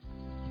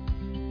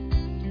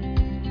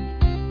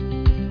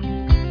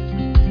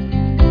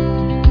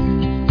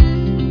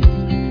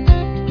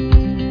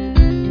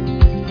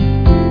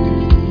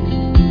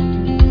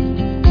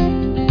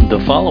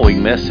The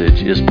following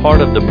message is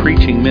part of the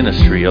preaching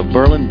ministry of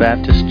Berlin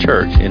Baptist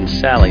Church in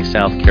Sally,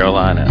 South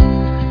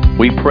Carolina.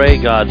 We pray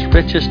God's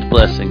richest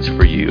blessings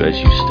for you as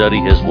you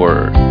study His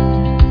Word.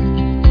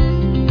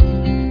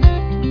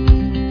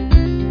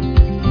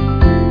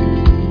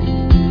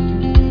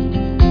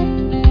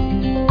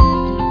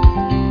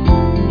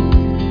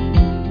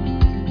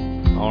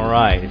 All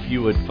right, if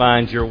you would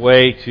find your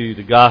way to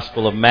the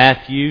Gospel of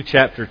Matthew,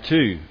 chapter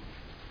 2.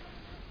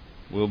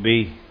 We'll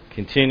be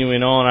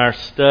continuing on our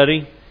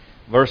study,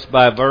 verse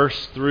by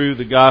verse, through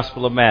the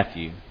Gospel of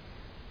Matthew.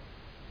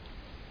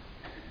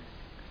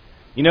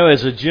 You know,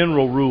 as a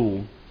general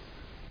rule,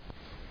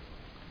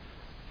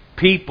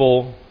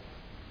 people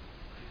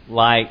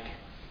like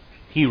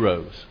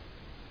heroes.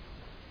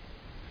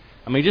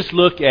 I mean, just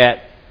look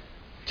at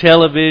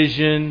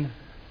television,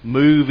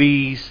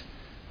 movies,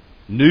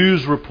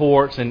 news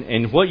reports,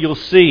 and what you'll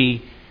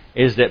see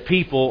is that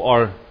people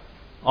are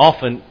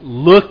often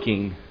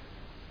looking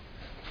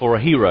for a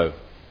hero.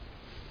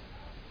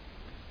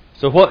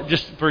 So what,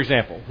 just for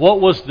example,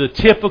 what was the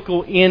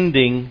typical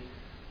ending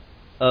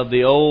of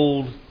the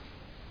old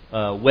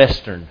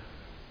Western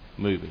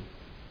movie?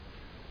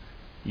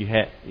 You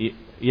had,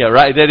 yeah,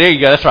 right, there you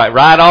go, that's right,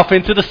 right off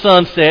into the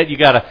sunset. You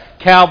got a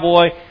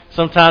cowboy,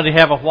 sometimes they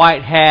have a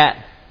white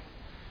hat,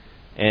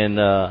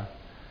 and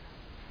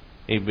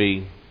he'd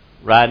be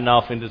riding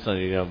off into the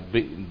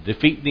sun,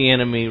 defeat the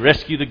enemy,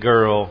 rescue the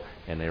girl,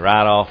 and they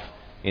ride off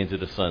into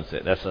the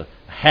sunset. That's a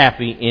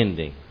happy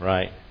ending,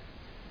 right?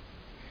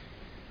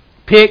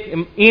 Pick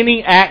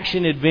any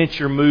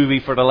action-adventure movie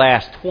for the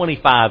last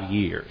 25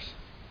 years,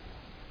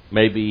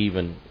 maybe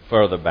even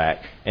further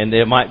back, and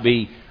there might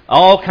be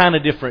all kind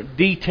of different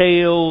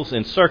details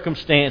and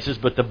circumstances,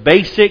 but the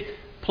basic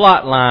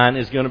plot line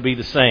is going to be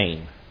the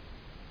same.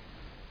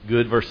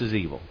 Good versus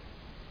evil.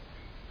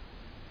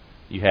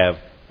 You have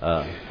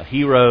a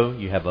hero,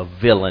 you have a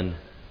villain,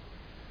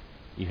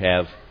 you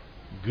have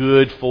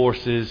good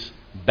forces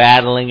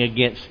battling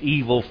against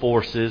evil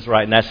forces,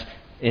 right? And that's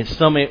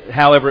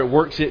however it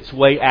works its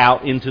way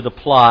out into the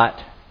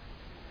plot.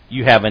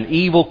 You have an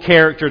evil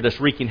character that's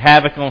wreaking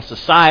havoc on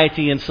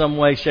society in some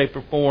way, shape,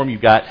 or form.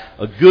 You've got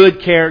a good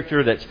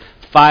character that's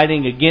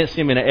fighting against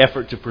him in an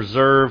effort to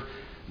preserve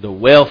the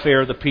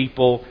welfare of the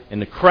people.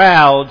 And the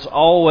crowds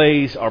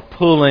always are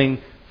pulling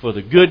for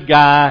the good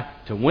guy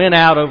to win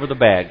out over the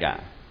bad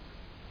guy.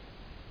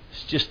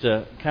 It's just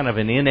a kind of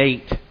an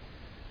innate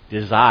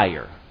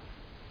desire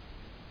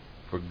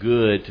for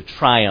good to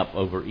triumph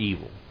over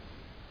evil.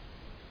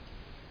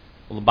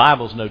 Well, the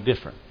Bible's no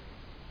different.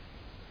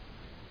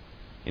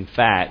 In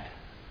fact,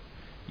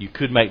 you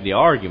could make the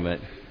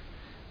argument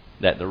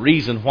that the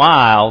reason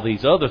why all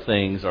these other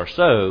things are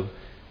so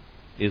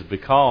is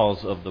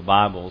because of the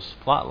Bible's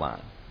plot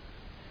line.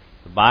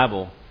 The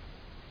Bible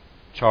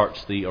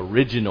charts the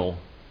original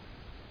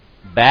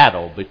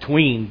battle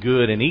between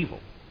good and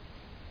evil.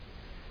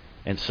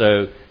 And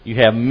so you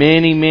have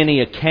many, many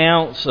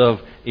accounts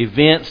of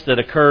events that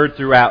occurred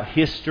throughout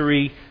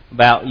history. You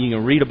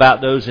can read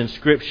about those in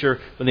Scripture.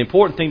 But the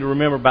important thing to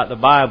remember about the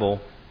Bible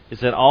is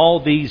that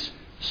all these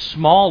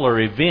smaller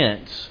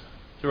events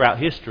throughout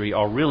history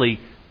are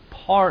really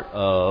part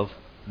of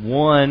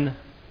one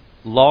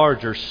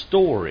larger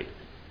story.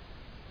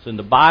 So in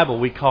the Bible,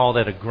 we call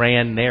that a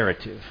grand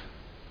narrative.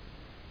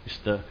 It's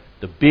the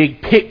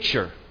big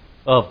picture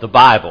of the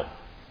Bible.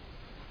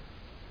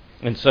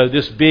 And so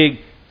this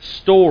big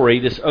story,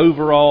 this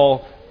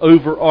overall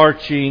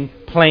overarching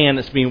plan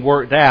that's being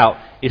worked out,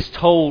 is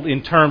told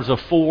in terms of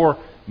four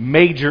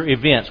major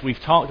events. We've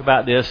talked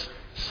about this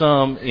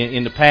some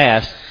in the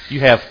past.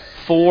 You have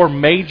four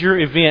major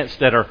events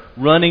that are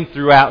running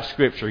throughout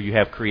Scripture. You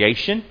have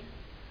creation,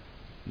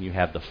 you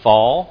have the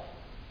fall,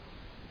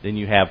 then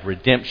you have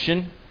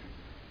redemption,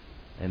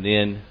 and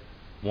then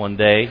one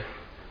day,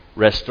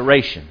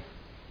 restoration.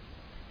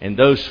 And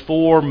those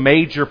four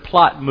major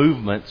plot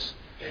movements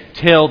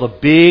tell the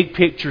big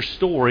picture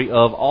story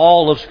of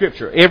all of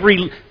Scripture.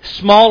 Every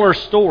smaller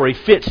story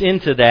fits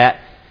into that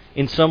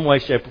in some way,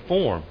 shape, or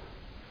form.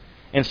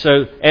 And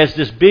so, as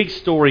this big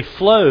story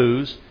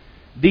flows,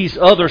 these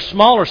other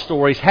smaller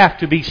stories have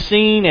to be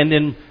seen and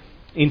then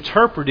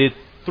interpreted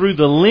through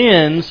the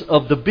lens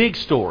of the big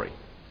story.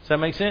 Does that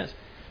make sense?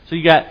 So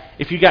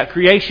if you got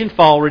creation,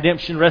 fall,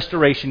 redemption,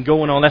 restoration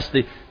going on, that's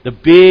the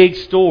big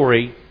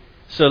story.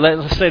 So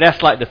let's say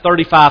that's like the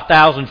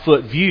 35,000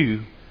 foot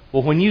view.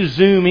 Well, when you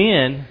zoom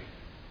in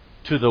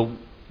to the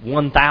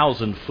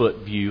 1,000 foot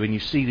view and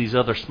you see these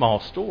other small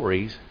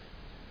stories,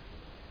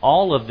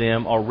 all of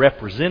them are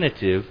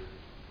representative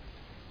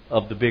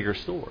of the bigger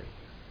story.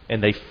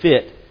 And they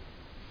fit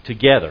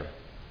together.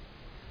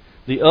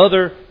 The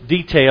other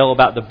detail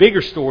about the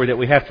bigger story that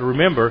we have to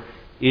remember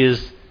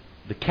is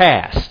the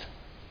cast.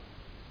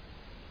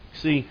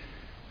 See,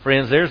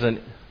 friends, there's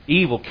an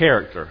evil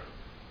character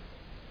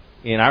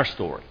in our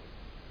story.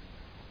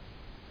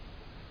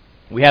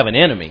 We have an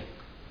enemy.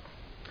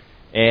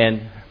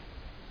 And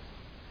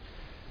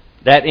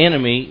that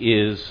enemy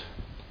is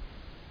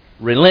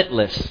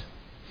relentless.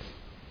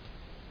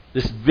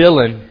 This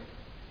villain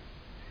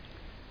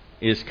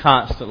is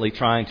constantly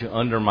trying to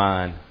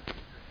undermine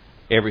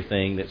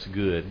everything that's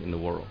good in the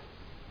world.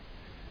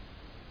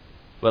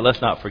 But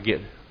let's not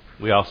forget,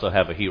 we also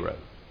have a hero.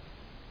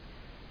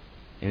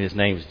 And his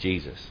name is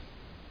Jesus.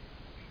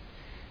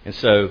 And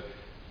so,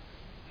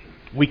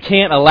 we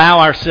can't allow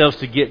ourselves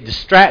to get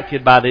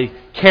distracted by the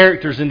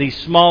characters in these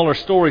smaller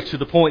stories to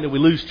the point that we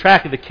lose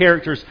track of the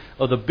characters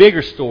of the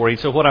bigger story.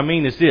 So what I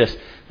mean is this: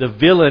 the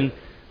villain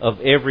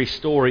of every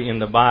story in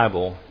the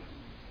Bible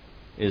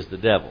is the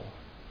devil.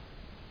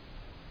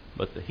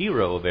 But the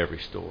hero of every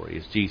story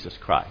is Jesus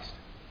Christ.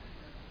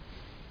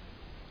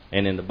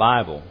 And in the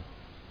Bible,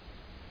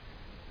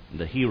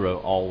 the hero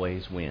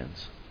always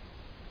wins.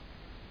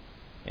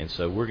 And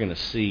so we're going to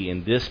see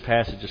in this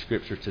passage of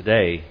Scripture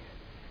today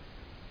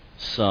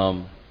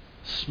some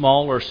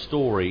smaller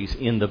stories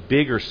in the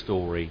bigger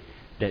story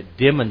that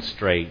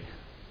demonstrate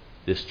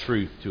this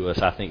truth to us,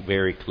 I think,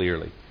 very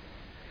clearly.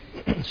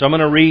 So I'm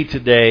going to read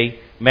today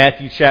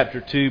Matthew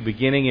chapter 2,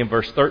 beginning in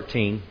verse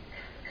 13,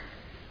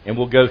 and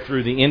we'll go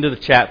through the end of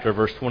the chapter,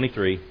 verse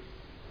 23,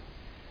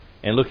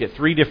 and look at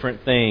three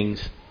different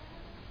things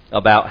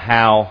about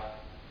how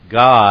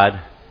God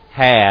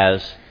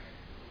has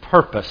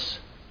purpose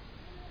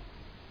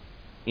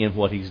in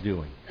what He's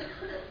doing.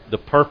 The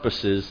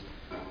purposes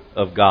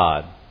of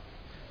God.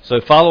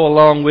 So follow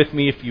along with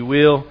me, if you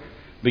will,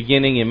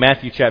 beginning in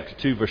Matthew chapter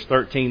 2, verse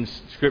 13.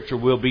 Scripture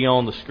will be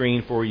on the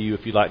screen for you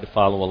if you'd like to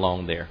follow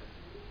along there.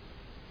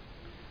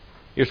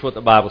 Here's what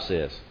the Bible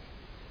says.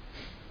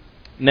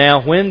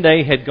 Now when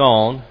they had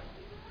gone,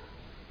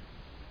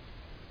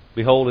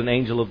 behold, an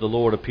angel of the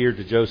Lord appeared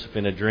to Joseph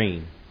in a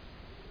dream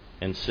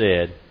and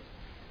said,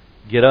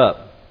 "Get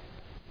up,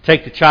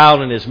 take the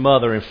child and his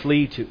mother and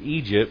flee to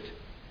Egypt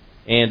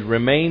and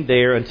remain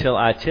there until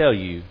I tell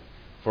you,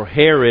 for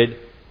Herod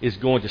is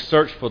going to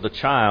search for the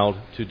child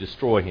to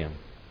destroy him."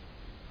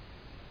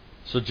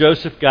 So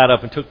Joseph got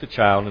up and took the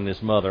child and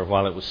his mother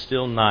while it was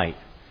still night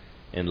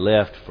and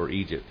left for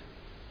Egypt.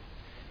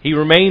 He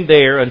remained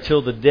there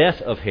until the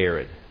death of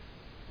Herod.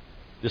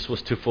 This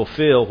was to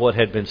fulfill what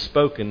had been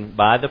spoken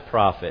by the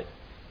prophet,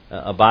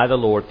 by the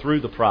Lord through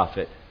the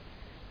prophet.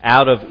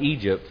 "Out of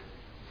Egypt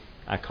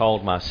I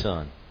called my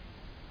son."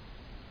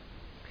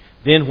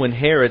 Then when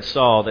Herod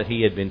saw that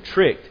he had been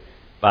tricked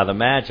by the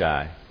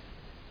Magi,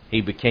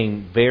 he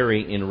became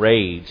very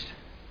enraged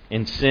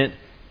and sent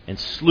and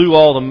slew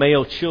all the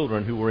male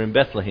children who were in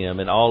Bethlehem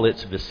and all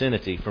its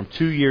vicinity, from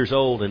 2 years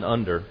old and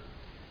under,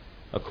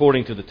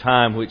 according to the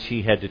time which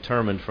he had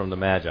determined from the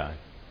Magi.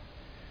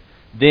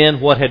 Then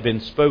what had been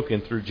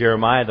spoken through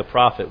Jeremiah the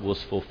prophet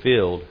was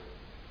fulfilled.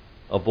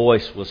 A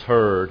voice was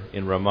heard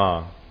in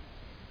Ramah,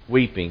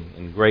 weeping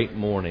in great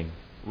mourning,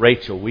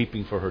 Rachel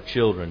weeping for her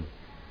children,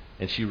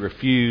 and she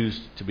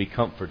refused to be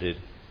comforted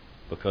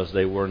because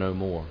they were no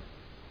more.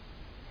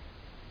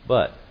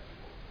 But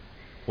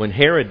when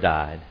Herod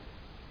died,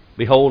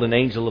 behold, an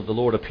angel of the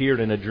Lord appeared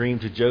in a dream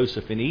to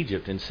Joseph in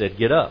Egypt and said,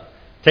 "Get up,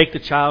 take the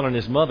child and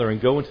his mother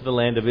and go into the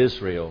land of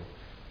Israel,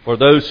 for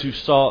those who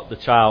sought the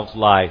child's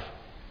life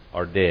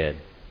are dead."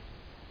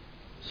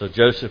 So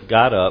Joseph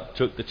got up,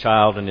 took the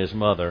child and his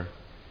mother,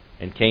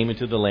 and came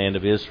into the land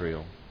of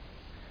Israel.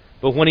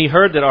 But when he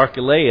heard that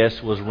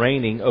Archelaus was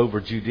reigning over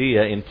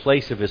Judea in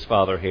place of his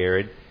father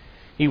Herod,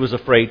 he was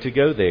afraid to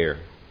go there.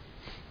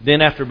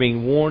 Then, after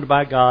being warned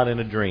by God in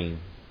a dream,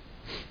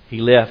 he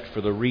left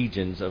for the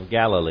regions of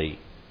Galilee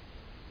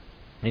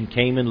and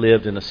came and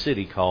lived in a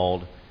city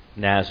called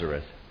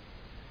Nazareth.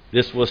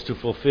 This was to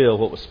fulfill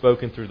what was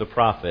spoken through the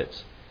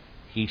prophets: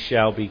 "He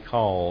shall be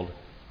called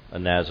a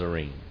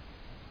Nazarene."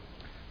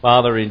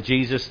 Father, in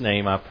Jesus'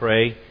 name I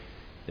pray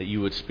that you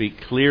would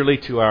speak clearly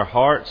to our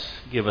hearts,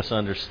 give us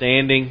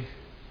understanding,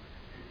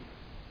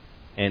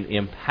 and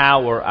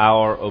empower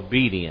our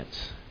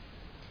obedience.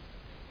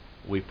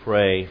 We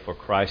pray for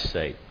Christ's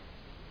sake.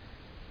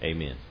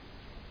 Amen.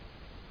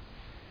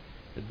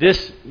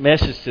 This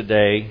message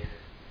today,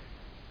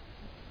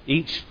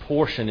 each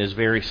portion is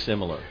very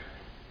similar.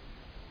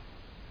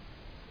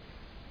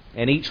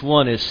 And each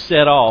one is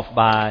set off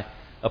by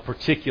a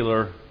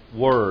particular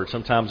word,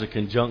 sometimes a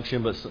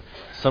conjunction, but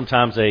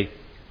sometimes a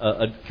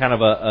kind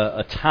of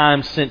a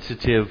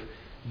time-sensitive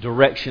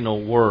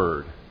directional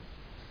word.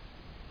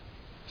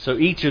 So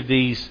each of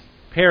these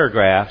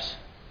paragraphs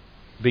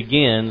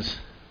begins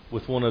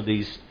with one of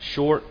these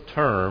short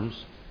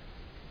terms,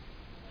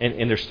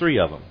 and there's three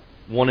of them.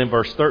 One in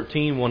verse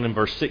 13, one in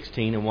verse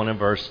 16, and one in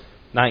verse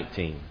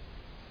 19.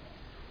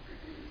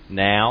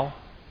 Now,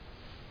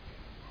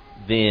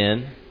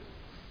 then,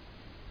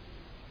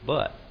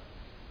 but.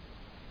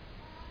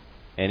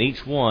 And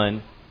each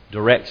one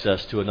directs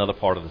us to another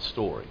part of the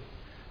story.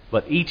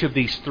 But each of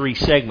these three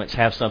segments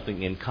have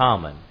something in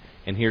common.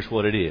 And here's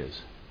what it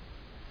is.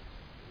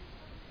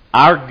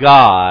 Our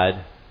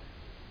God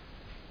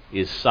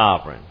is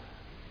sovereign.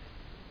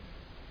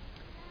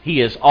 He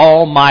is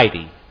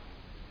almighty.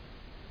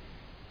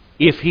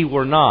 If He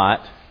were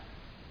not,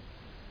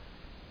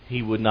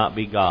 He would not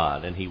be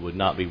God, and He would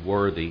not be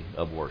worthy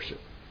of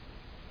worship.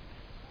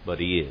 But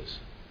He is.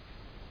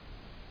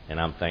 And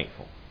I'm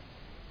thankful.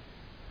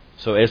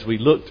 So as we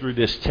look through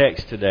this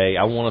text today,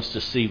 I want us to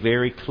see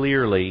very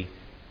clearly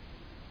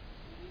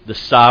the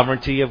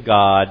sovereignty of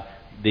God,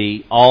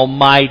 the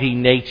almighty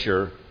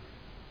nature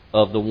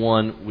of the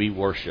one we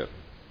worship.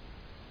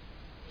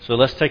 So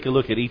let's take a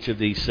look at each of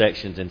these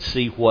sections and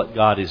see what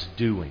God is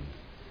doing.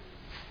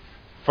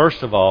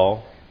 First of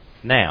all,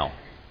 now,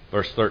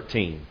 verse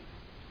 13.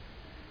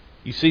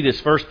 You see this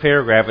first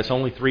paragraph, it's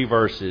only 3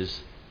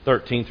 verses,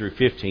 13 through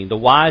 15. The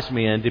wise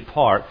men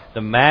depart.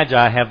 The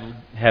Magi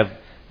have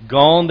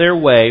gone their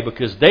way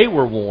because they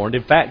were warned.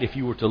 In fact, if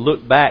you were to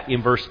look back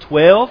in verse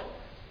 12,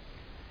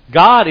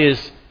 God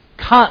is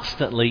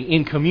constantly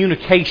in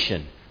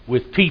communication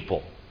with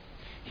people.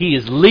 He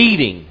is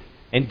leading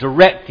and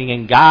directing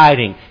and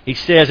guiding. He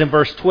says in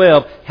verse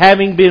 12,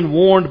 having been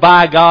warned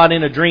by God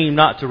in a dream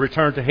not to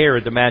return to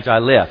Herod, the Magi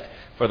left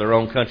for their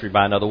own country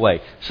by another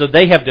way. So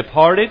they have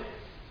departed,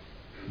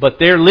 but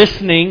they're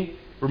listening.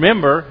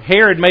 Remember,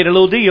 Herod made a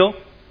little deal.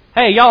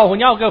 Hey, y'all, when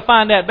y'all go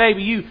find that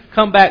baby, you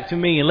come back to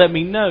me and let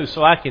me know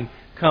so I can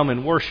come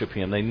and worship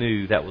him. They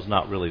knew that was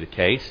not really the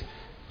case. It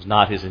was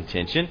not his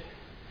intention.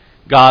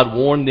 God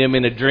warned them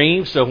in a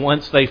dream, so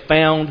once they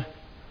found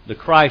the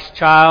Christ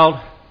child,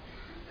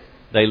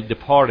 they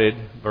departed,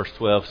 verse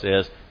 12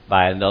 says,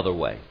 by another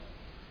way.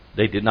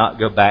 They did not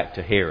go back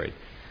to Herod.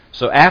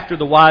 So after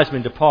the wise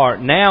men depart,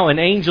 now an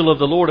angel of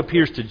the Lord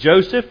appears to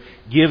Joseph,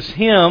 gives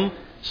him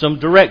some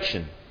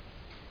direction.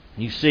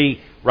 You see,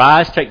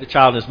 rise, take the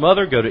child and his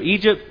mother, go to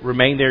Egypt,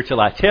 remain there till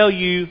I tell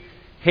you.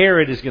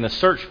 Herod is going to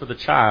search for the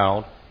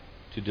child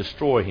to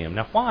destroy him.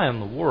 Now, why in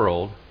the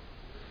world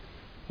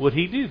would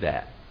he do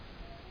that?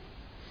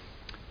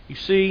 You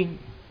see,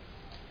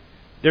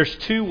 there's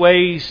 2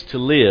 ways to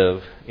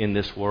live in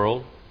this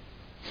world.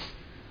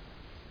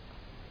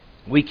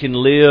 We can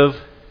live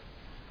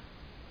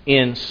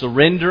in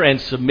surrender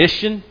and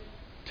submission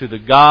to the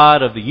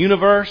God of the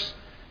universe.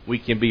 We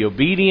can be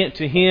obedient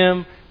to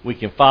Him. We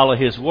can follow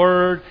His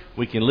Word.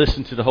 We can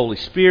listen to the Holy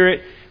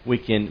Spirit. We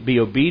can be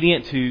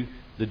obedient to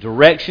the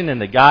direction and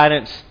the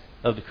guidance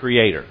of the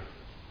Creator.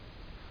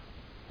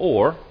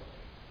 Or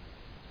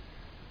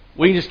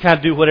we can just kind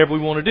of do whatever we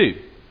want to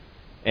do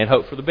and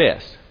hope for the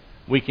best.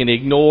 We can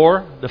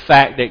ignore the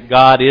fact that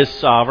God is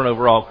sovereign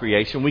over all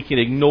creation. We can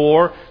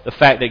ignore the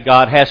fact that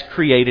God has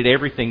created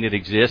everything that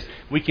exists.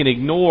 We can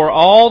ignore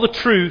all the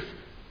truth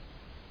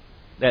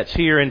that's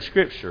here in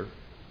Scripture.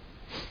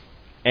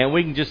 And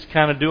we can just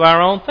kind of do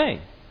our own thing.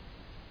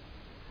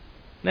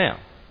 Now,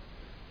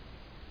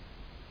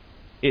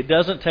 it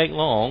doesn't take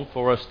long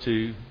for us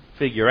to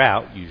figure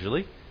out,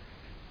 usually,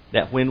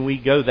 that when we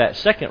go that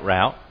second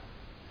route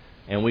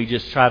and we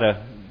just try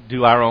to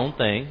do our own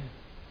thing,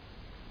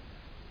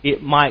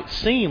 it might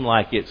seem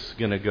like it's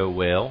going to go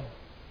well,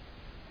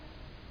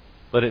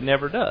 but it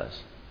never does.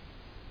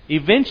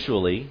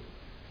 Eventually,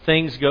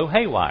 things go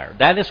haywire.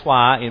 That is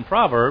why in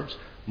Proverbs,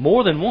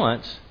 more than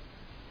once,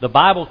 the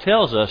Bible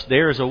tells us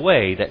there is a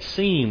way that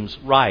seems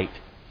right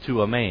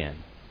to a man,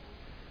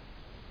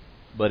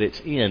 but its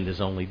end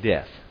is only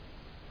death.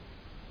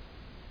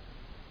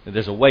 And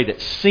there's a way that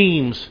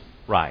seems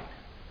right,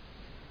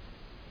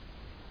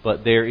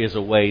 but there is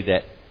a way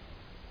that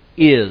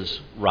is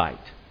right.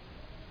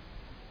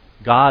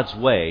 God's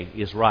way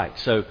is right.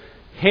 So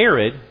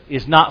Herod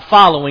is not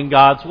following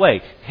God's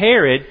way.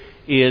 Herod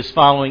is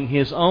following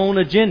his own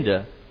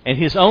agenda, and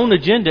his own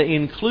agenda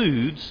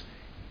includes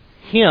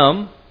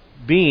him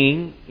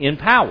being in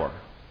power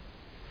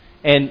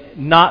and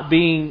not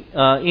being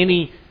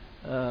in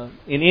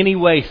any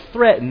way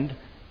threatened,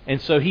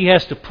 and so he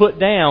has to put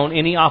down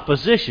any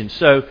opposition.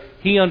 So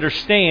he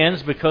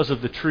understands, because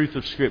of the truth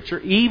of Scripture,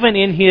 even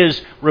in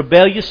his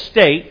rebellious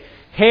state,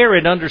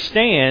 Herod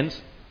understands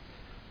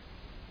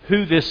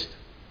who this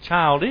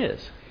child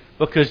is.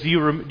 Because do you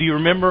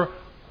remember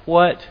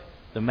what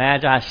the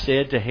Magi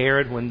said to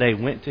Herod when they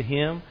went to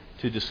him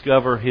to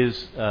discover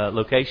his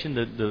location,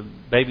 the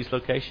baby's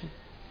location?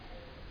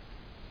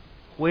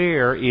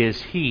 Where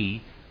is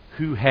he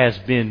who has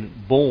been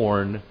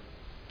born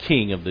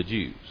King of the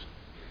Jews?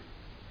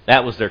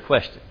 That was their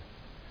question.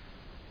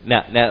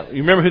 Now, you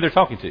remember who they're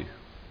talking to?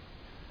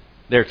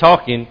 They're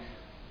talking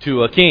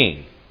to a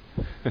king.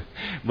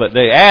 But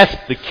they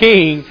asked the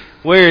king,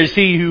 where is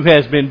he who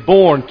has been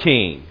born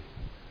king?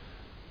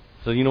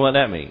 So you know what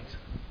that means.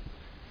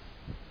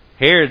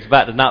 Herod's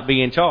about to not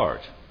be in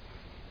charge.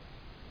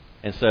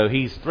 And so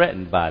he's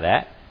threatened by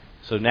that.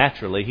 So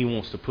naturally, he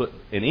wants to put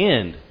an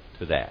end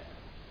to that.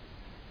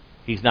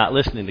 He's not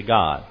listening to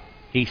God.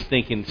 He's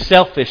thinking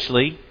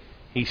selfishly.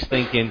 He's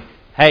thinking,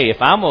 hey, if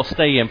I'm going to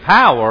stay in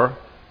power,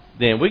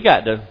 then we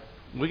got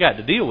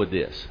to deal with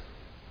this.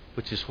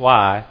 Which is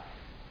why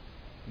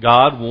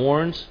God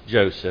warns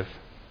Joseph,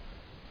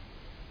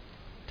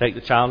 take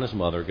the child and his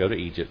mother, go to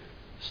Egypt,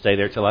 stay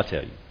there till I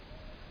tell you.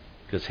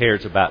 Because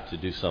Herod's about to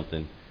do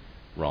something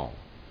wrong.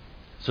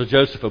 So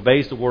Joseph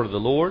obeys the word of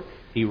the Lord.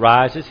 He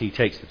rises, he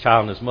takes the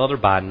child and his mother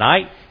by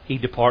night. He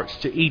departs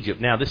to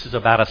Egypt. Now this is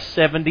about a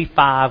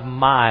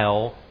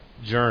 75-mile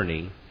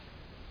journey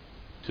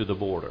to the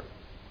border.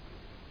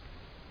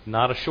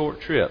 Not a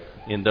short trip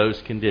in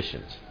those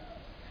conditions.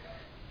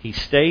 He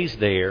stays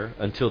there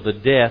until the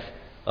death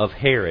of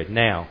Herod.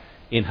 Now,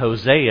 in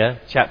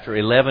Hosea chapter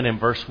 11 and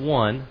verse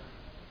 1,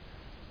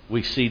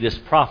 we see this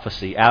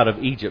prophecy, out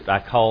of Egypt I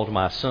called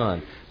my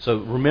son. So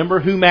remember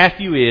who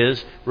Matthew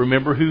is.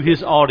 Remember who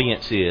his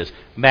audience is.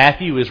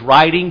 Matthew is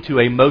writing to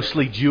a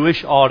mostly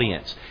Jewish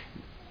audience.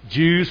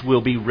 Jews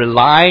will be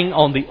relying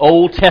on the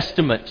Old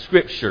Testament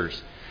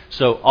scriptures.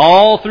 So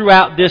all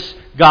throughout this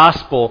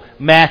gospel,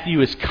 Matthew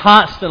is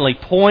constantly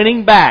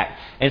pointing back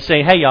and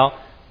saying, hey y'all,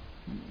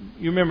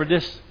 you remember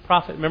this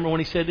prophet? Remember when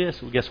he said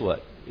this? Well, guess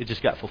what? It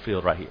just got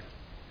fulfilled right here.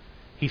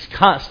 He's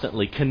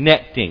constantly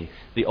connecting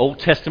the Old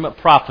Testament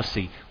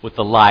prophecy with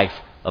the life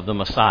of the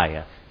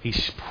Messiah.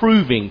 He's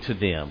proving to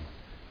them,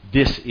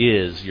 this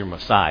is your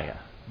Messiah,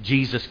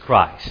 Jesus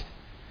Christ.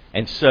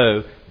 And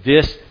so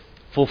this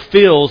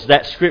fulfills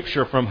that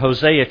scripture from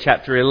Hosea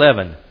chapter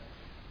 11.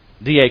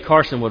 D.A.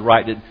 Carson would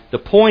write that the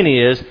point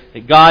is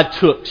that God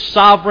took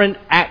sovereign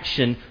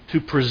action to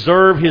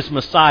preserve His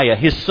Messiah,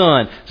 His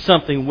Son,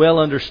 something well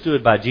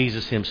understood by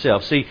Jesus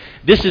Himself. See,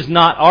 this is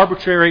not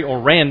arbitrary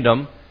or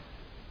random.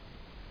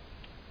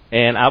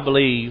 And I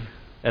believe,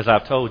 as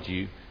I've told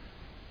you,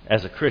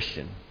 as a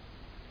Christian,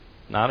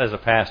 not as a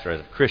pastor,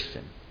 as a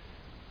Christian,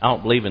 I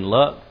don't believe in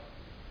luck.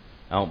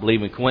 I don't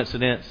believe in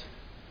coincidence.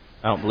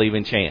 I don't believe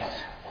in chance.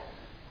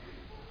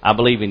 I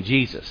believe in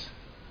Jesus.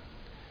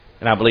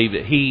 And I believe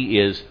that He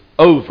is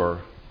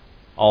over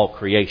all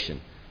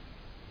creation.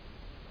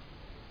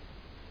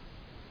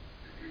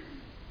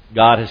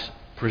 God has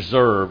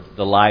preserved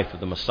the life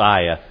of the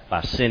Messiah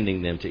by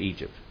sending them to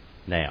Egypt.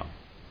 Now,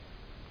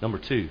 number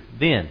 2,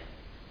 then,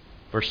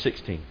 verse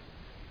 16.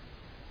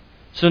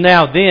 So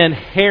now then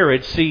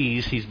Herod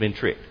sees he's been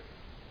tricked.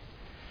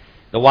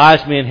 The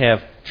wise men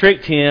have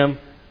tricked him.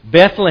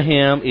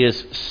 Bethlehem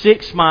is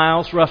 6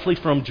 miles roughly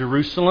from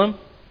Jerusalem.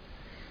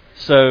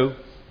 So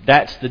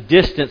that's the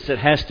distance that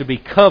has to be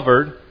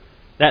covered.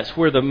 That's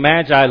where the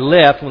Magi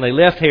left. When they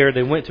left Herod,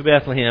 they went to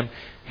Bethlehem.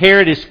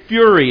 Herod is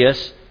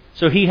furious,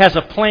 so he has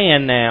a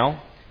plan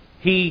now.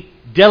 He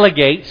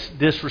delegates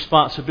this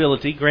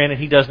responsibility. Granted,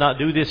 he does not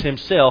do this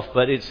himself,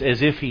 but it's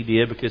as if he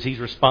did because he's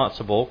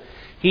responsible.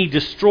 He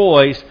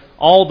destroys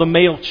all the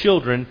male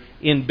children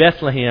in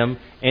Bethlehem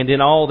and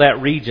in all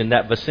that region,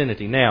 that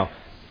vicinity. Now,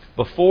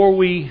 before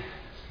we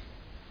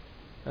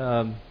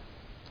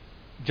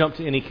jump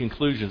to any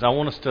conclusions, I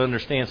want us to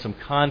understand some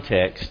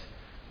context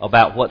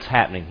about what's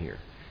happening here.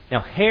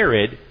 Now,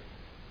 Herod,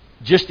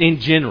 just in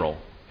general,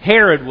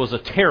 Herod was a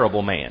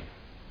terrible man.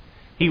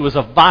 He was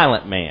a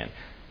violent man.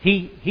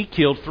 He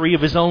killed 3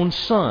 of his own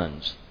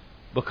sons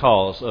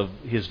because of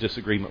his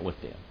disagreement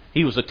with them.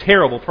 He was a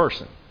terrible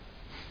person.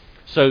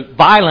 So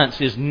violence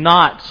is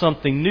not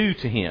something new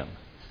to him.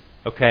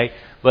 Okay?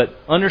 But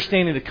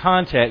understanding the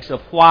context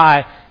of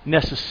why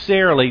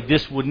necessarily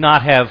this would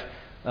not have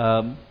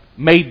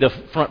made the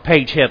front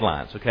page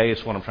headlines. Okay?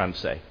 That's what I'm trying to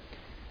say.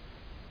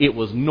 It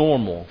was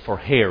normal for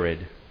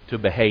Herod to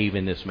behave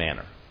in this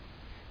manner.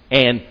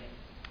 And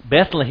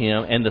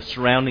Bethlehem and the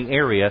surrounding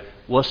area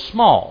was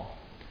small.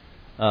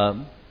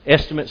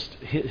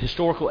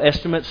 Historical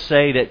estimates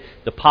say that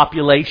the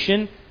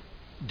population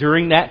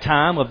during that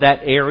time of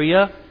that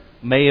area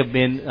may have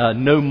been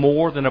no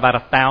more than about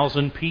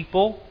 1,000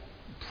 people,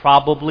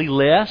 probably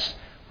less,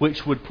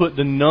 which would put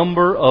the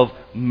number of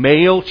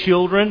male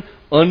children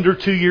under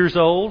 2 years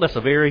old, that's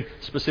a very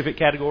specific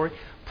category,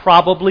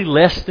 probably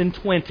less than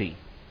 20.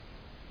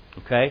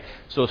 Okay?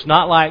 So it's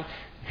not like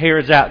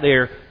Herod's out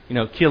there,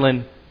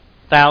 killing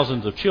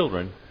thousands of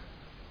children.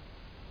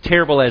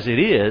 Terrible as it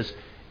is,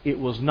 it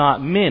was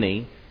not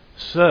many.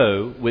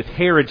 So, with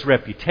Herod's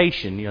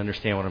reputation, you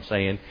understand what I'm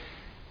saying,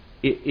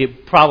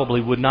 it probably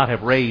would not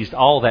have raised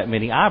all that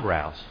many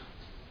eyebrows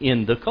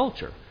in the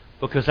culture.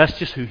 Because that's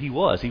just who he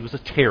was. He was a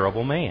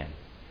terrible man.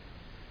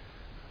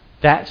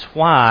 That's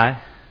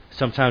why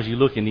sometimes you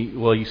look and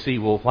you see,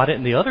 why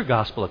didn't the other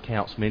gospel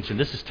accounts mention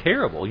this is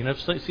terrible?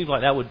 It seems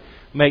like that would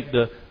make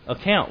the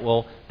account.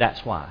 Well,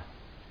 that's why.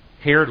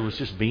 Herod was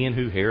just being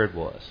who Herod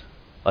was.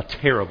 A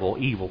terrible,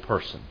 evil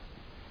person.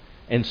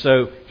 And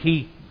so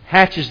he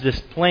hatches this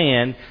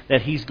plan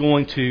that he's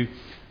going to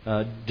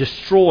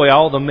destroy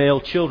all the male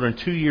children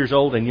 2 years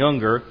old and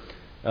younger.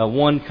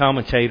 One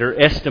commentator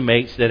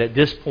estimates that at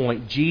this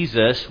point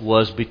Jesus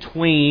was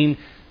between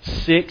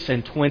 6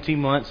 and 20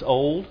 months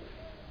old.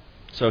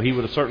 So he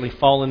would have certainly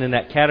fallen in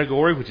that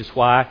category, which is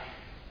why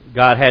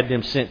God had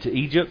them sent to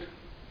Egypt.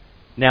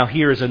 Now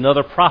here is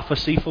another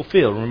prophecy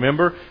fulfilled.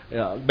 Remember,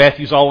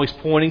 Matthew's always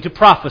pointing to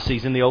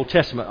prophecies in the Old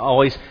Testament,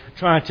 always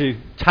trying to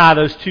tie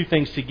those two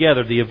things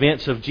together, the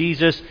events of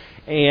Jesus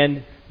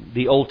and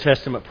the Old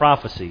Testament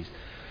prophecies.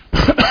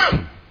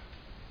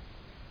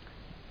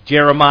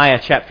 Jeremiah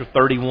chapter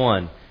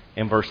 31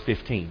 and verse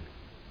 15.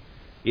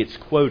 It's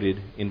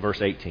quoted in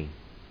verse 18.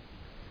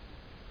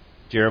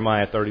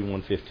 Jeremiah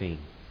 31:15.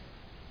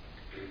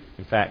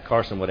 In fact,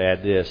 Carson would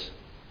add this.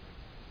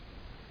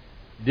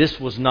 This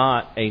was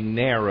not a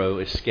narrow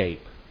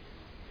escape.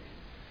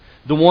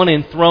 The one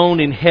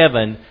enthroned in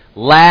heaven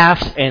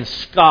laughs and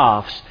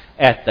scoffs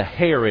at the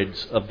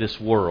Herods of this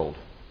world.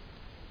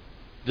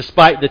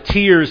 Despite the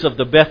tears of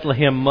the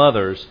Bethlehem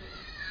mothers,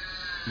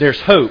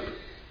 there's hope,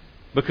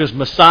 because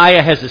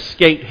Messiah has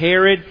escaped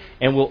Herod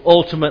and will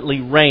ultimately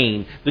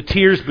reign. The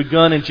tears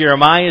begun in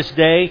Jeremiah's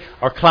day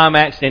are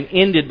climaxed and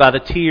ended by the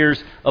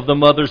tears of the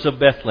mothers of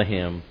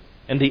Bethlehem.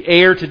 And the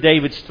heir to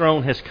David's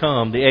throne has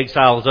come. The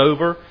exile is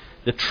over.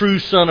 The true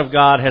Son of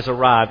God has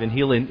arrived, and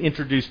He'll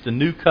introduce the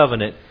new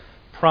covenant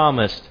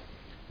promised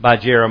by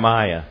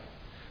Jeremiah.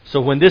 So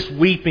when this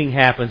weeping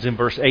happens in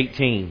verse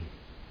 18,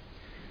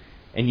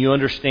 and you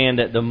understand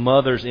that the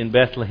mothers in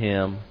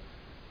Bethlehem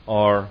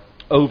are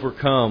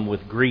overcome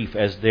with grief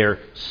as their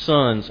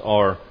sons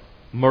are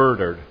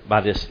murdered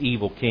by this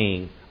evil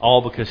king,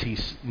 all because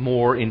he's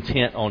more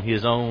intent on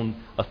his own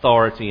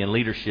authority and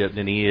leadership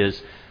than he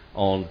is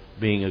on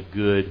being a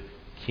good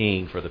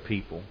king for the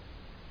people.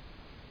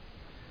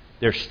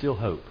 There's still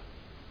hope.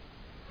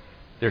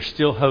 There's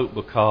still hope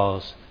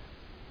because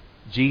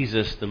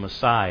Jesus, the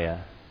Messiah,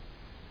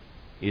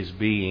 is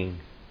being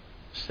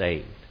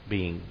saved,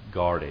 being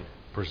guarded,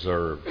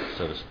 preserved,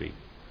 so to speak.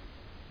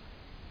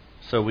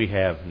 So we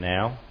have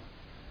now,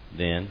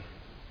 then,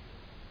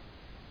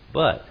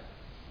 but,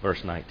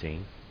 verse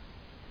 19,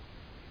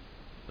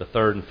 the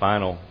third and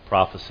final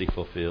prophecy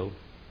fulfilled.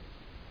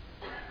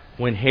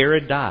 When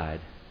Herod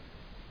died,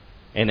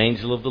 an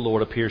angel of the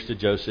Lord appears to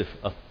Joseph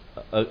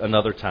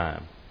another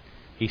time.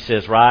 He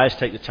says, "Rise,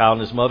 take the child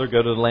and his mother,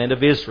 go to the land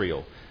of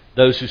Israel.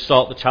 Those who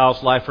sought the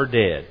child's life are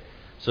dead."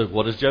 So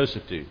what does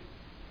Joseph do?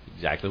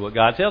 Exactly what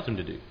God tells him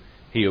to do.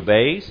 He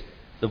obeys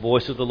the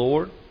voice of the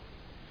Lord.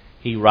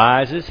 He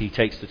rises, he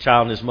takes the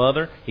child and his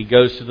mother, he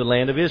goes to the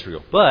land of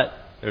Israel. But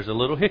there's a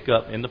little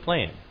hiccup in the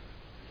plan.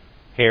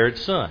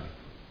 Herod's son,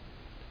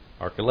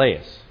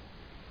 Archelaus.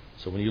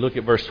 So when you look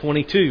at verse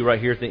 22, right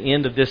here at the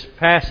end of this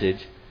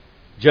passage,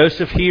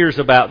 Joseph hears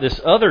about this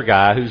other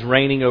guy who's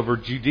reigning over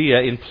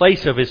Judea in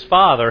place of his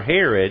father,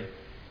 Herod.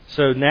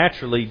 So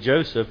naturally,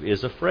 Joseph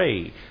is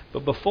afraid.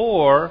 But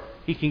before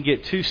he can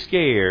get too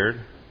scared,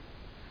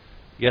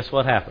 guess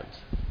what happens?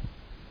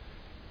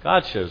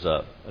 God shows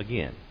up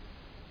again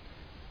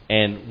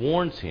and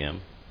warns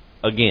him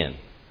again.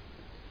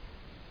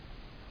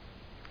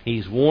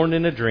 He's warned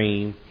in a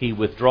dream. He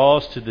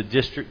withdraws to the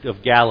district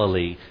of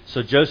Galilee.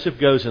 So Joseph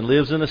goes and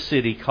lives in a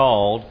city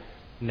called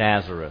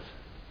Nazareth.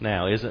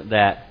 Now, isn't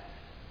that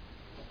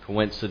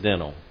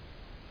coincidental?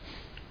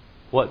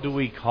 What do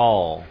we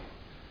call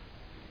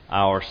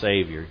our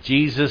Savior?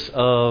 Jesus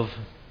of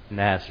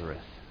Nazareth.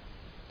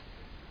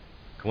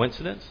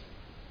 Coincidence?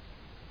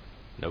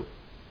 Nope.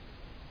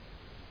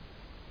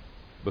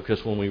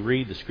 Because when we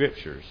read the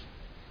Scriptures,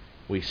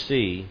 we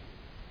see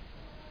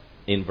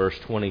in verse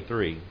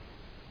 23,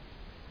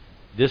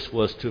 this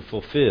was to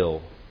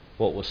fulfill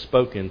what was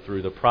spoken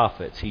through the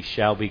prophets. He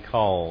shall be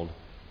called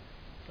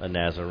a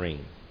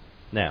Nazarene.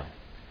 Now,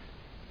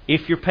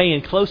 if you're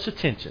paying close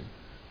attention,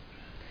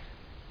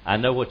 I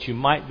know what you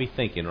might be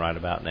thinking right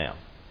about now.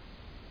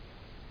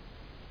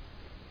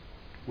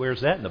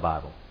 Where's that in the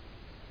Bible?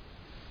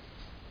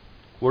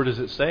 Where does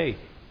it say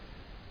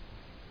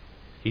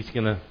he's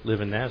going to live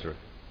in Nazareth?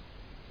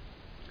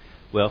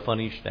 Well,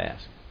 funny you should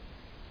ask.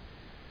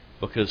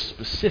 Because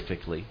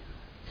specifically,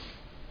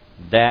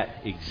 that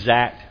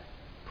exact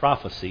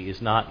prophecy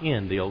is not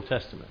in the Old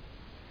Testament.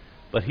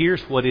 But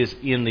here's what is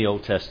in the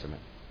Old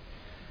Testament.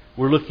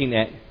 We're looking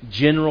at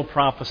general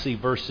prophecy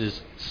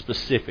versus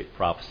specific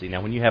prophecy.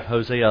 Now, when you have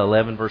Hosea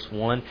 11 verse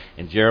 1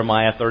 and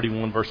Jeremiah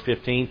 31 verse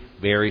 15,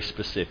 very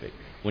specific.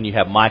 When you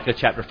have Micah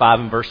chapter 5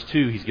 and verse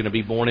 2, he's going to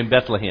be born in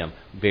Bethlehem,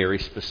 very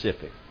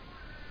specific.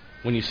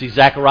 When you see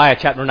Zechariah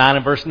chapter 9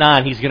 and verse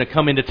 9, he's going to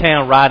come into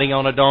town riding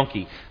on a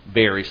donkey,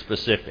 very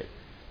specific.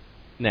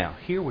 Now,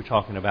 here we're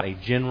talking about a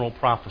general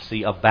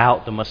prophecy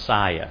about the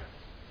Messiah.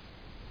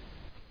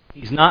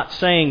 He's not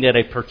saying that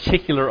a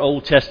particular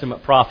Old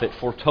Testament prophet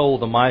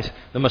foretold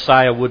the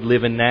Messiah would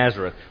live in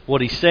Nazareth.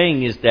 What he's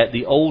saying is that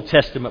the Old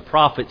Testament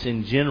prophets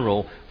in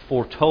general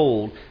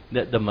foretold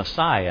that the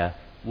Messiah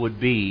would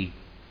be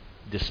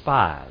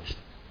despised.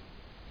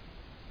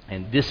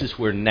 And this is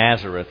where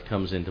Nazareth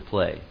comes into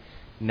play.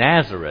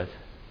 Nazareth,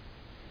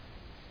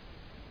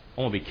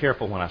 I want to be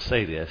careful when I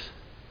say this.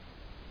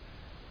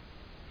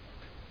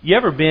 You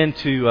ever been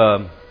to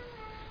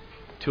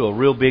a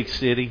real big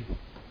city?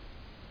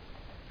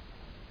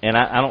 And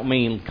I don't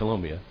mean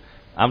Columbia.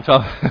 I'm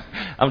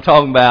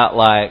talking about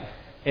like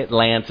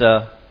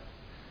Atlanta,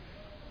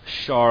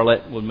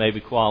 Charlotte would maybe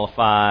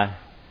qualify,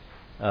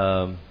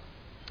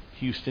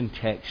 Houston,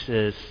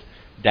 Texas,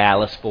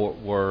 Dallas, Fort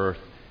Worth,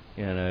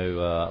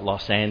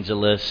 Los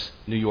Angeles,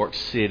 New York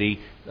City.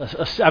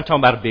 I'm talking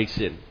about a big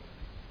city.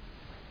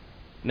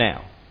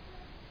 Now,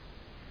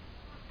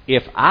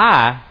 if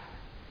I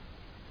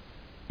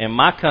and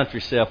my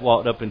country self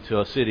walked up into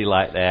a city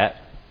like that,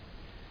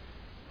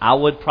 I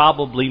would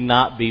probably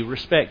not be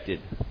respected.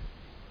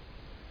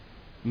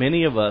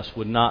 Many of us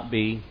would not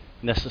be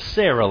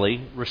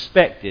necessarily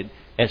respected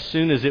as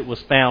soon as it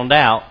was found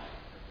out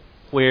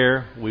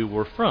where we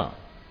were from.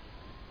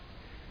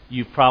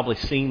 You've probably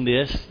seen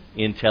this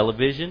in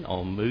television,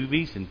 on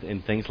movies,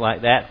 and things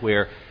like that,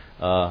 where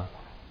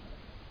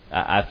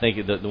I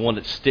think the one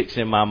that sticks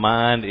in my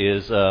mind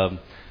is a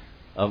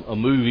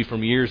movie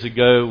from years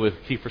ago with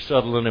Kiefer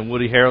Sutherland and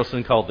Woody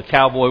Harrelson called The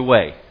Cowboy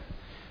Way.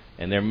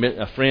 And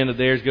a friend of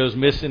theirs goes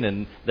missing,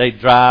 and they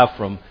drive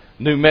from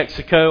New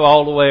Mexico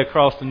all the way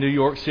across to New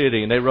York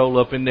City, and they roll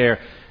up in their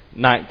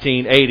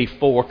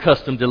 1984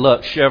 Custom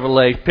Deluxe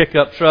Chevrolet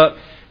pickup truck,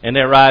 and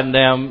they're riding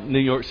down New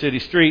York City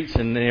streets,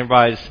 and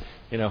everybody's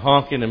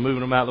honking and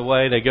moving them out of the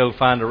way. They go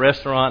find a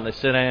restaurant, and they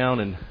sit down,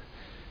 and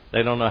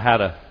they don't know how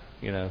to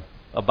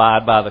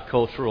abide by the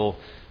cultural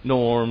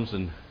norms,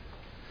 and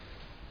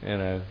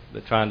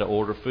they're trying to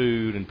order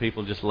food, and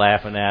people just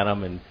laughing at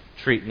them and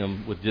treating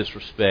them with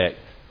disrespect.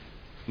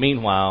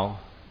 Meanwhile,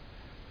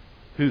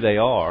 who they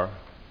are,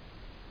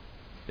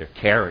 their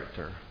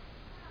character,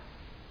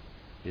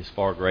 is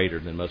far greater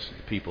than most of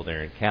the people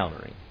they're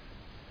encountering.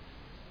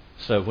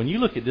 So when you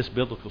look at this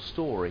biblical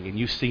story and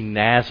you see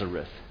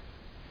Nazareth,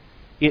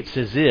 it's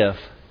as if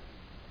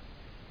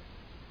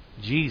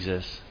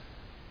Jesus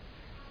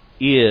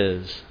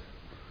is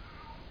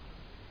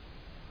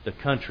the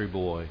country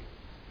boy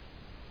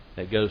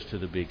that goes to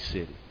the big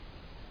city.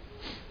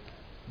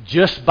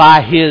 Just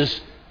by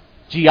his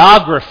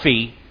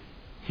geography,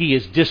 he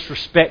is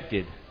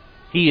disrespected.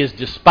 He is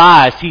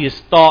despised. He is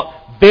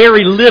thought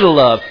very little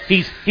of.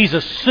 He's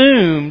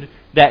assumed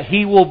that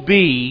he will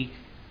be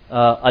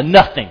a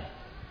nothing.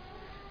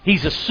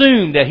 He's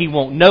assumed that he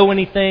won't know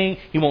anything.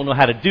 He won't know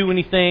how to do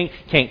anything.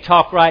 Can't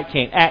talk right.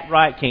 Can't act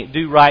right. Can't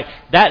do right.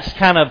 That's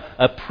kind of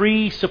a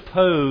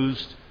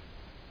presupposed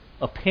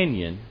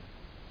opinion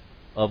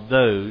of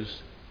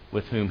those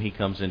with whom he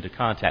comes into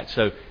contact.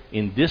 So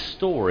in this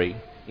story,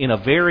 in a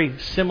very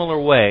similar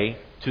way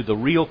to the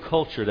real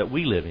culture that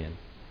we live in,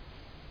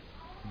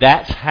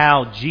 that's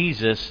how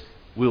Jesus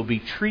will be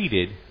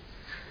treated.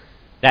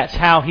 That's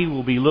how he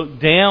will be looked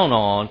down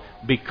on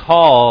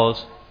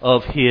because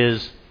of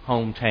his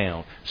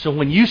hometown. So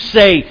when you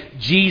say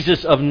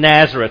Jesus of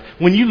Nazareth,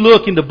 when you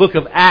look in the book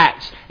of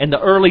Acts and the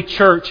early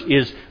church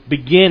is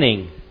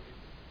beginning,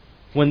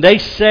 when they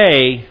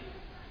say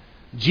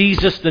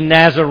Jesus the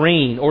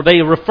Nazarene, or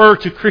they refer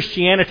to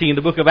Christianity in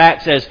the book of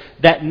Acts as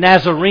that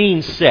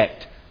Nazarene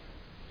sect,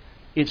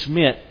 it's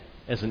meant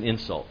as an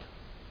insult.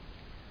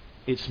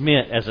 It's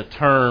meant as a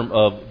term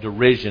of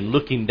derision,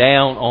 looking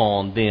down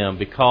on them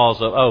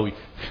because of,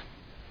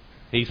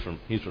 he's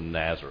from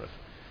Nazareth.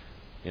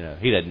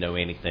 He doesn't know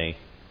anything.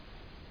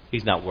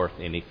 He's not worth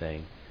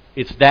anything.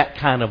 It's that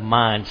kind of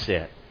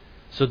mindset.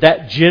 So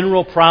that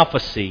general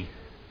prophecy,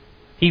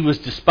 he was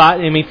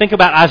despised. Think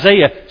about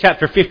Isaiah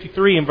chapter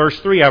 53 and verse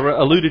 3. I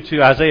alluded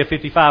to Isaiah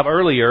 55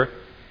 earlier.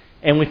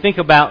 And we think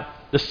about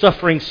the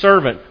suffering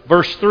servant.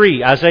 Verse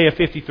 3, Isaiah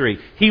 53.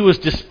 He was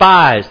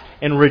despised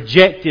and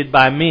rejected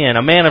by men,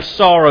 a man of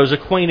sorrows,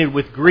 acquainted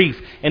with grief,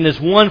 and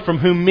as one from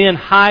whom men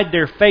hide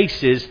their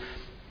faces.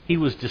 He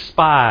was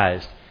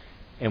despised,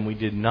 and we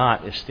did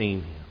not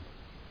esteem him.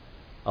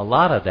 A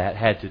lot of that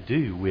had to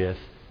do with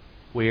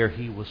where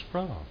he was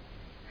from.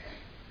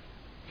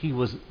 He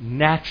was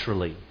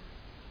naturally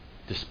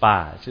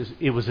despised.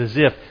 It was as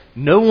if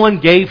no one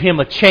gave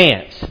him a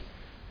chance.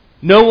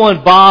 No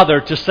one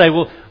bothered to say,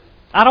 well,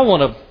 I don't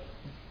want to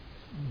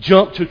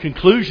jump to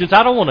conclusions.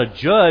 I don't want to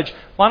judge.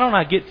 Why don't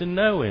I get to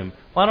know him?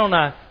 Why don't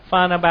I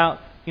find about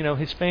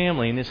his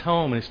family and his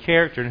home and his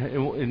character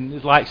and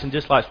his likes and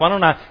dislikes? Why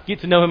don't I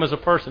get to know him as a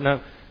person?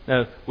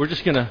 No, we're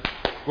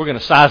going to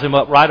size him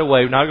up right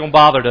away. We're not going to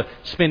bother to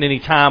spend any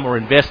time or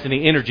invest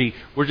any energy.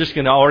 We're just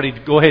going to already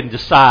go ahead and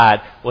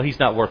decide, well, he's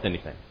not worth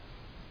anything.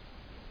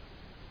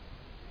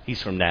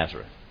 He's from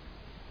Nazareth.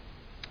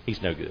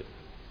 He's no good.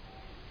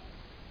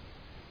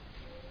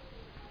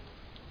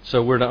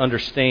 So we're to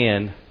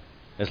understand,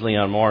 as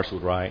Leon Morris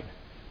would write,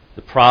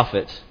 the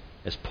prophets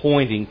as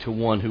pointing to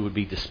one who would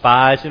be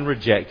despised and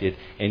rejected,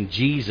 and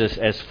Jesus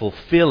as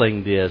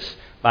fulfilling this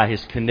by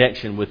his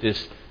connection with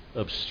this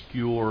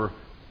obscure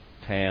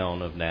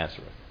town of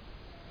Nazareth.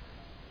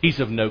 He's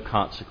of no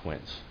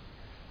consequence.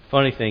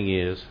 Funny thing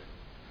is,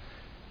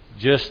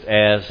 just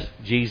as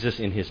Jesus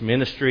in his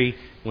ministry,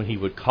 when he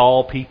would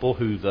call people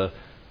who the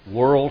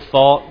world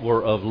thought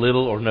were of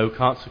little or no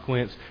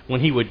consequence,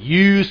 when he would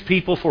use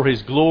people for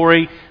his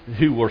glory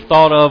who were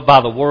thought of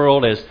by the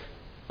world as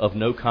of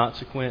no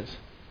consequence,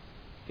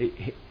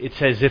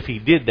 it's as if he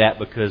did that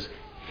because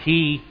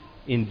he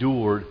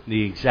endured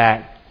the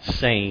exact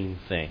same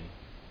thing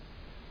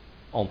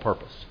on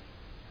purpose.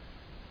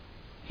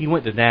 He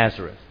went to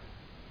Nazareth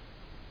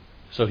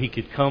so he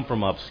could come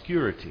from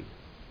obscurity,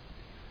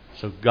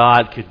 so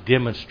God could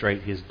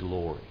demonstrate his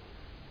glory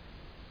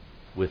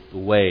with the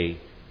way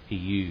he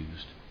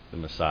used the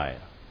Messiah.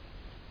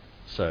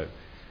 So,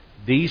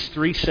 these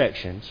three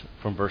sections,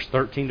 from verse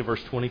 13 to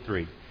verse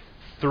 23,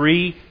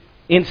 three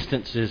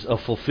instances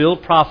of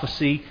fulfilled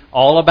prophecy,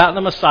 all about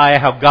the Messiah,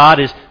 how God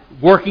is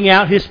working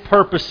out his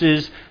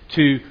purposes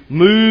to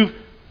move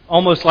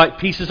almost like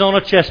pieces on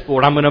a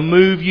chessboard. I'm going to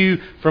move you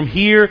from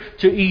here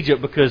to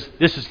Egypt because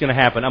this is going to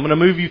happen. I'm going to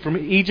move you from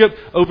Egypt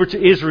over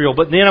to Israel,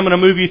 but then I'm going to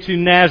move you to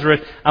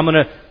Nazareth. I'm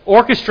going to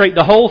orchestrate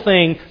the whole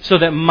thing so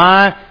that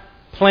my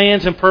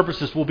plans and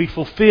purposes will be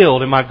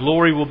fulfilled and my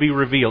glory will be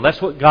revealed.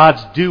 That's what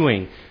God's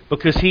doing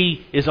because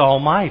He is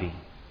almighty.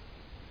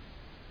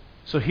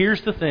 So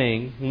here's the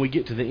thing, when we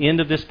get to the end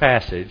of this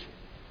passage,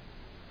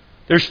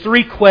 there's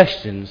 3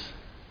 questions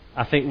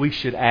I think we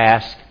should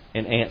ask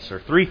and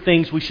answer. 3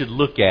 things we should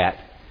look at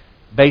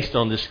based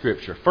on this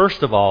Scripture.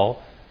 First of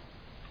all,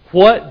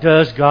 what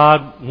does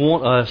God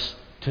want us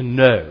to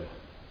know?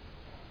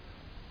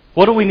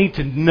 What do we need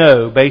to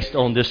know based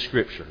on this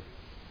Scripture?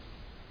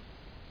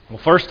 Well,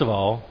 first of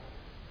all,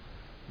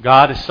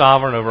 God is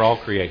sovereign over all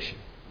creation.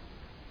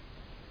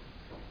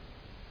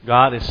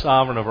 God is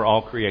sovereign over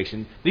all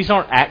creation. These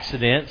aren't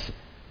accidents.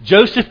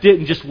 Joseph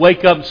didn't just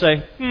wake up and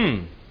say,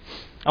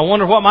 I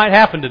wonder what might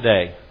happen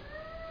today.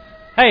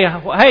 Hey,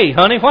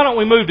 honey, why don't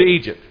we move to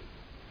Egypt?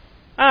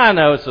 I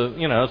know it's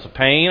a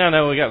pain. I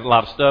know we got a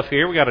lot of stuff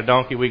here. We got a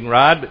donkey we can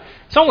ride, but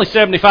it's only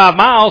 75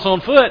 miles on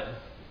foot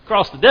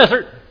across the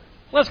desert.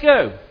 Let's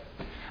go.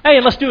 Hey,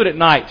 and let's do it at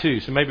night too,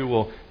 so maybe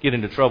we'll get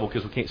into trouble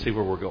because we can't see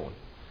where we're going.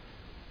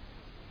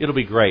 It'll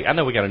be great. I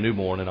know we got a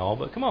newborn and all,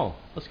 but come on,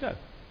 let's go.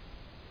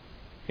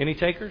 Any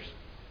takers?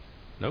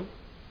 Nope.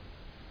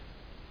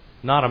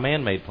 Not a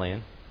man-made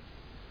plan.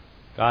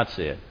 God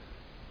said.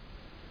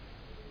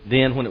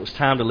 Then when it was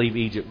time to leave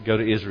Egypt, go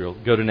to Israel,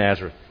 go to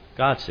Nazareth,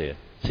 God said.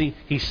 See,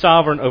 He's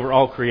sovereign over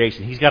all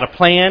creation. He's got a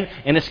plan,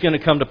 and it's going to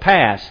come to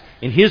pass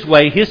in His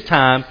way, His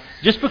time,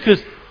 just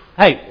because,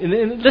 hey,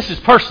 and this is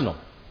personal.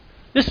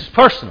 This is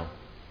personal.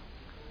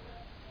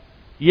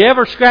 You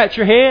ever scratch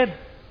your head?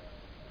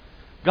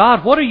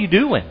 God, what are you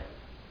doing?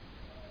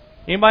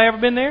 Anybody ever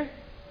been there?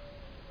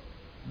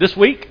 This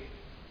week?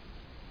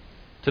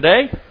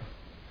 Today?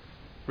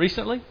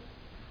 Recently?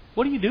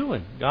 What are you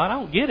doing? God, I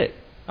don't get it.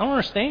 I don't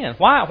understand.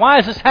 Why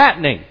is this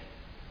happening?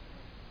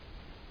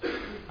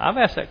 I've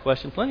asked that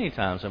question plenty of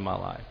times in my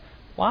life.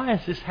 Why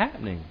is this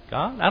happening,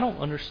 God? I don't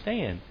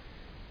understand.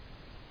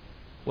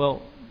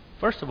 Well,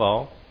 first of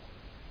all,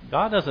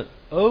 God doesn't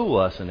owe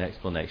us an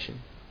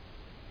explanation.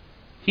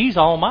 He's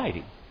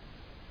almighty.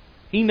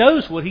 He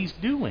knows what He's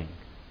doing.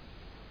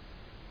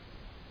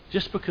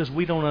 Just because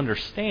we don't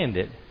understand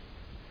it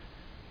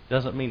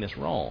doesn't mean it's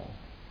wrong.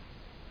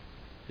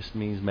 It just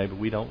means maybe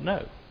we don't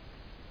know.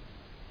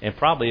 And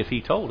probably if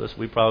He told us,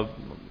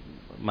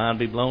 mind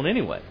be blown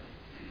anyway.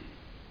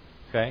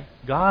 Okay?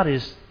 God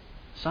is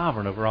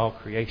sovereign over all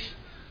creation.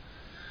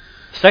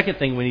 Second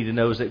thing we need to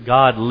know is that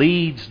God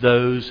leads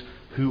those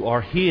who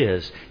are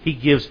His. He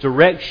gives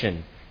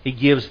direction. He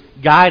gives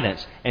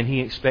guidance. And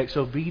He expects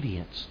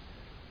obedience.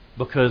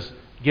 Because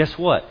guess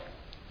what?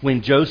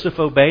 When Joseph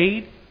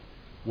obeyed,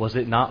 was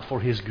it not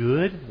for his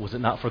good? Was it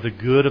not for the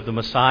good of the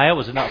Messiah?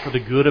 Was it not for the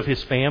good of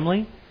his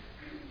family?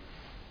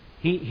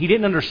 He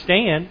didn't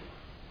understand.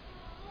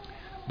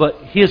 But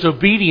his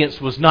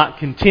obedience was not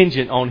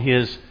contingent on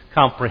his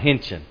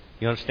comprehension.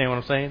 You understand what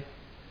I'm saying?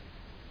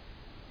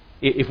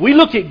 If we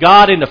look at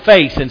God in the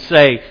face and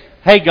say,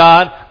 hey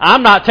God,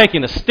 I'm not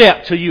taking a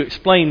step till you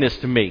explain this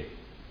to me.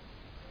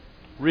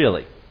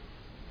 Really?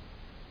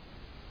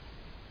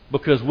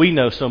 Because we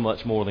know so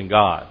much more than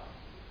God.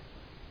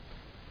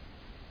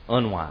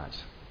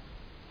 Unwise.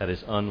 That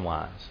is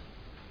unwise.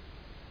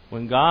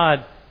 When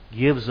God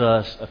gives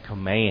us a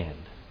command,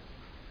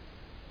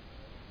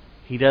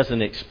 He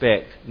doesn't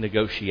expect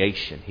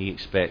negotiation. He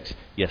expects,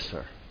 yes,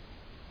 sir.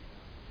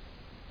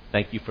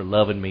 Thank you for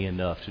loving me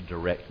enough to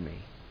direct me.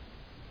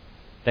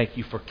 Thank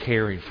you for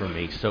caring for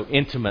me so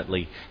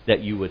intimately that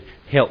you would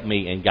help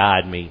me and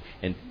guide me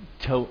and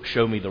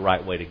show me the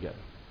right way to go.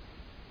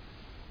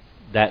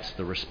 That's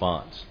the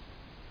response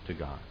to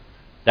God.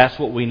 That's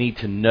what we need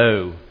to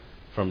know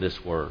from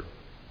this word.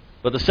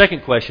 But the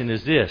second question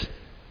is this.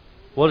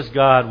 What does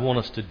God want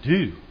us to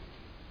do?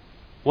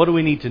 What do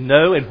we need to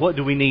know and what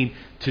do we need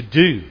to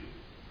do?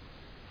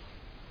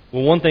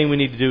 Well, one thing we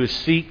need to do is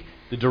seek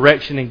the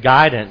direction and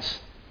guidance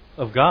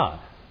of God.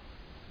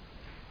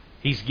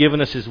 He's given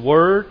us His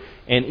Word,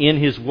 and in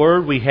His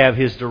Word we have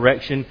His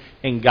direction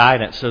and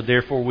guidance. So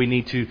therefore we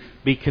need to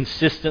be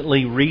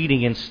consistently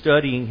reading and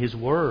studying His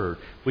Word.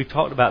 We've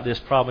talked about this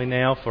probably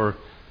now for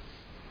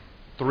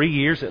 3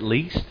 years at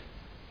least.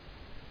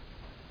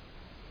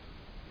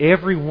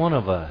 Every one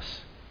of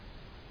us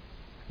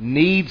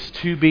needs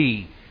to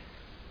be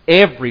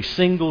every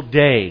single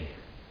day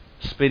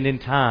spending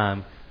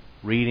time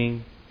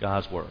reading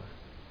God's Word.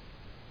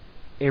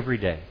 Every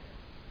day.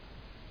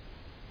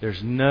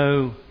 There's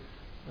no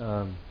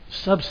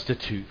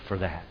substitute for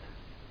that.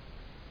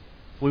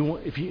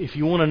 If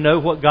you want to know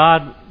what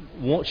God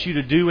wants you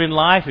to do in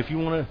life, if you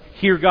want to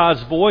hear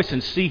God's voice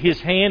and see His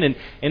hand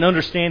and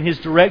understand His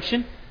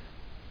direction,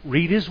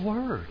 read His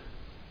Word.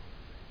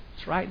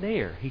 It's right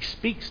there. He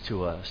speaks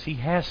to us. He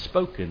has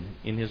spoken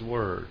in His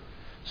Word.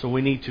 So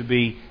we need to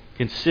be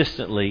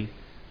consistently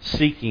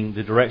seeking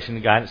the direction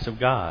and guidance of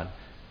God.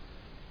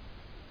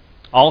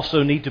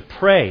 Also need to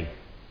pray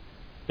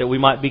that we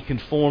might be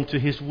conformed to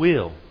His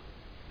will.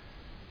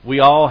 We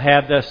all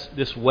have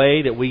this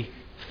way that we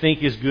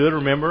think is good.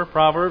 Remember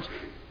Proverbs?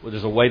 Well,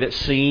 there's a way that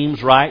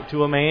seems right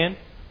to a man.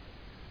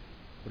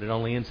 but it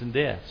only ends in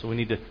death. So we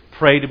need to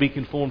pray to be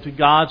conformed to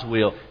God's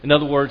will. In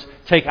other words,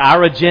 take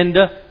our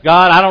agenda.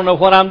 God, I don't know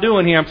what I'm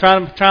doing here. I'm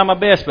trying my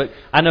best, but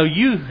I know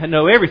you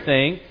know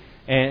everything,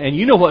 and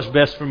you know what's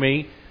best for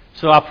me.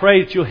 So I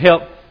pray that you'll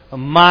help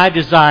my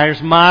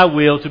desires, my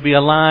will, to be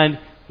aligned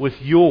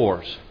with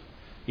yours.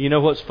 You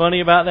know what's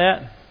funny about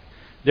that?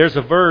 There's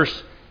a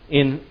verse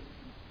in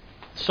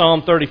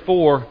Psalm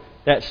 34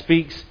 that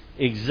speaks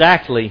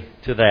exactly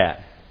to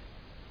that.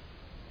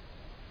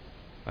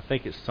 I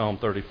think it's Psalm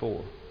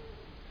 34.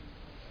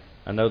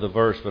 I know the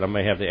verse, but I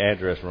may have the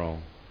address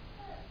wrong.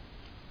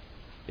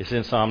 It's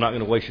in Psalm. I'm not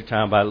going to waste your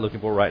time by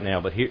looking for it right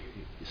now, but here,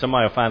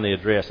 somebody will find the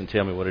address and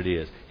tell me what it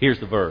is. Here's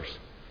the verse.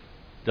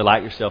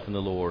 Delight yourself in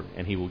the Lord,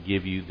 and He will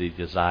give you the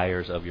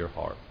desires of your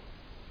heart.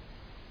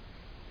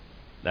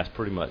 That's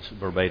pretty much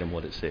verbatim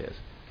what it says.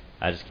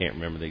 I just can't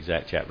remember the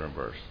exact chapter and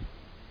verse.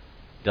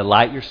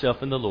 Delight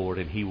yourself in the Lord,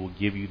 and He will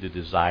give you the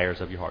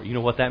desires of your heart. You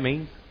know what that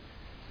means?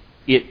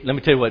 Let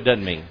me tell you what it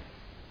doesn't mean.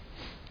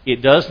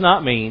 It does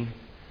not mean,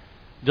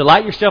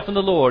 delight yourself in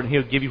the Lord, and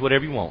He'll give you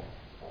whatever you want.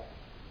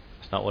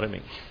 That's not what it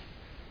means.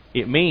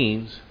 It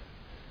means,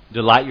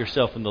 delight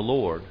yourself in the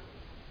Lord,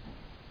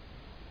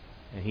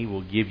 and He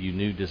will give you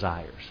new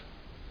desires.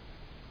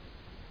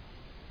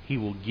 He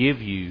will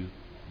give you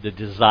the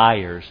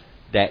desires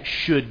that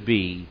should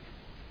be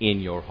in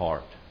your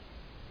heart.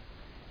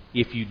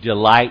 If you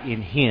delight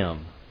in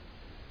Him,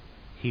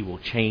 He will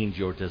change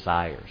your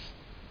desires.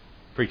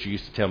 The preacher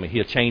used to tell me,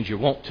 He'll change your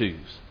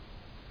want-tos.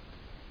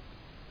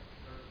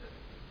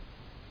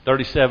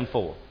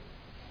 37:4.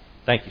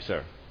 Thank you,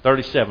 sir.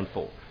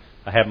 37:4.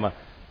 I have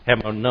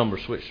my number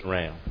switched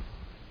around.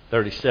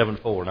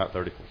 37:4, not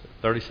 34.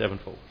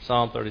 37:4.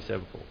 Psalm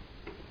 37:4.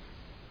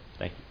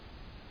 Thank you.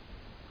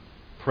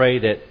 Pray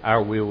that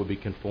our will be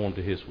conformed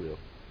to His will.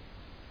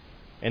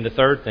 And the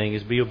third thing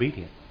is be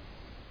obedient.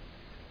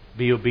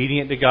 Be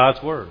obedient to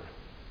God's Word.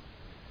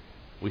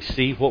 We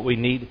see what we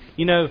need.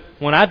 You know,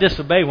 when I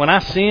disobey, when I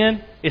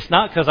sin, it's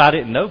not because I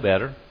didn't know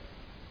better.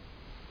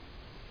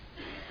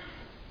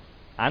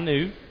 I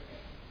knew.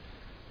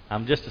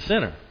 I'm just a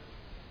sinner.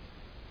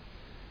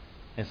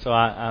 And so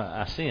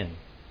I sin.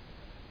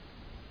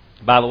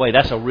 By the way,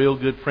 that's a real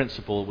good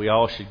principle we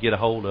all should get a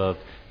hold of.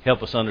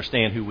 Help us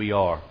understand who we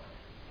are.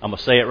 I'm going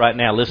to say it right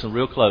now. Listen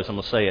real close. I'm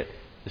going to say it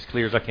as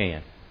clear as I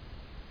can.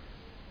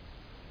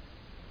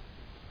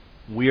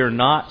 We are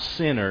not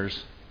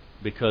sinners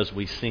because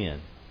we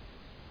sin.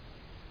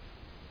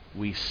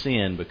 We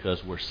sin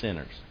because we're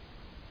sinners.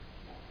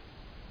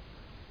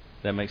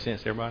 Does that make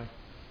sense to everybody?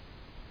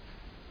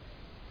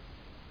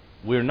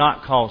 We're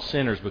not called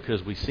sinners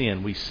because we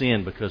sin. We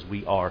sin because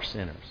we are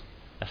sinners.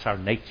 That's our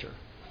nature.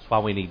 That's why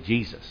we need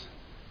Jesus.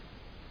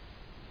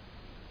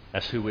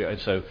 That's who we are.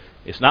 And so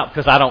it's not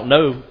because I don't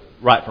know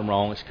right from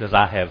wrong. It's because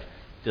I have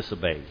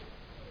disobeyed.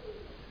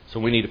 So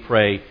we need to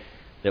pray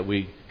that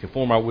we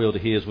conform our will to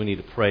His. We need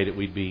to pray that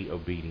we be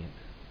obedient.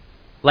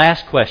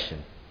 Last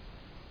question.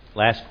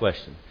 Last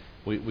question.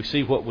 We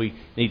see what we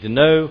need to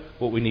know,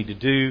 what we need to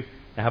do.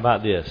 Now how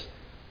about this?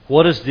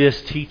 What does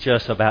this teach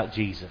us about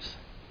Jesus?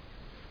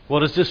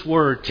 What does this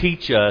word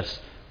teach us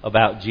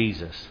about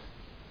Jesus?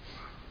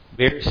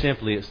 Very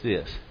simply, it's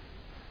this.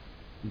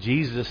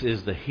 Jesus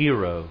is the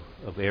hero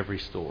of every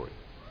story.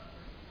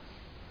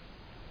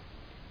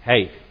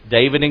 Hey,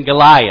 David and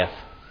Goliath.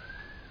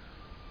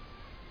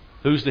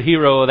 Who's the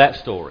hero of that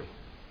story?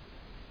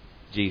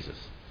 Jesus.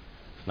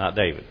 It's not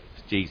David.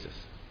 It's Jesus.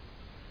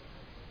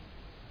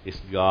 It's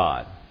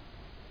God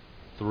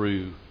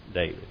through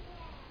David.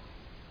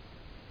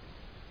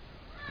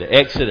 The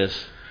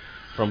Exodus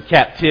from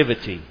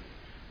captivity.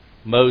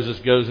 Moses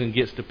goes and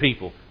gets the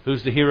people.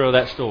 Who's the hero of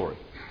that story?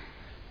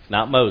 It's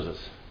not Moses.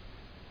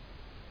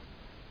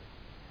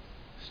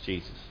 It's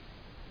Jesus.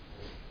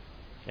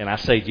 And I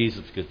say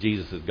Jesus because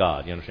Jesus is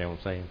God. You understand what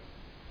I'm saying?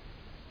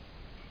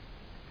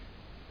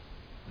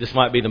 This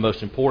might be the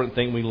most important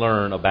thing we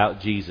learn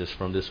about Jesus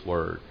from this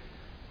word.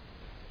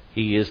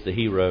 He is the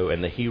hero,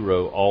 and the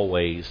hero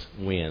always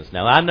wins.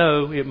 Now, I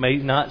know it may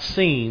not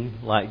seem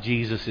like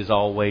Jesus is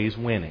always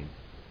winning.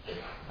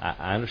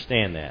 I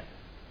understand that.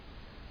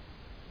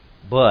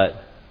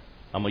 But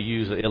I'm going to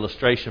use an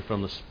illustration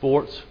from the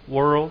sports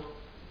world.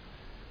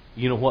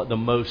 You know what the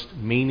most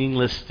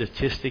meaningless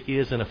statistic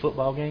is in a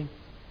football game?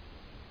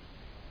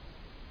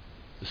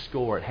 The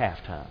score at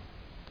halftime.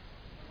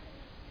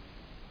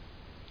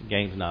 The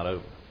game's not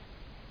over.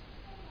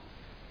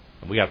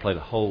 And we got to play the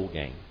whole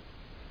game.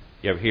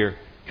 You ever hear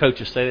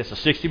coaches say this?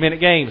 It's a 60-minute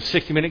game. It's a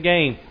 60-minute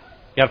game.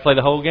 You got to play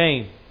the whole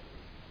game.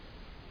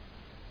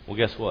 Well,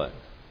 guess what?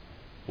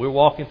 We're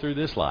walking through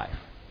this life.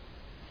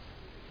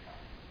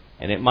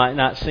 And it might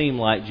not seem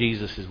like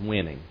Jesus is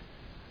winning.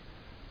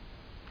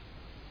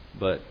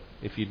 But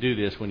if you do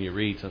this when you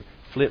read something,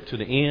 flip to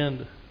the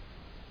end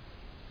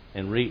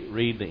and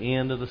read the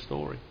end of the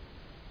story.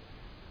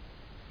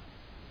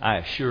 I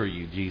assure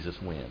you,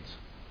 Jesus wins.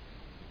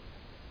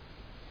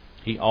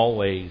 He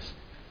always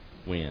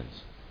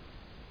wins.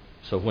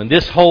 So when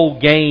this whole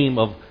game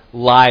of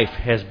life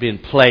has been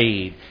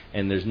played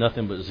and there's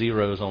nothing but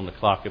zeros on the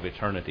clock of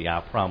eternity,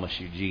 I promise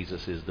you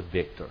Jesus is the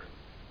victor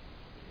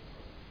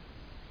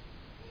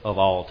of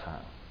all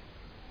time.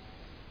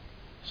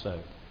 So,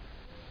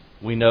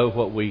 we know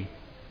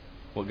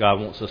what God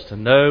wants us to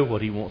know,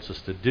 what He wants us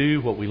to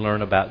do, what we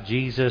learn about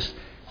Jesus.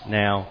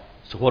 Now,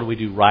 so what do we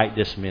do right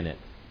this minute?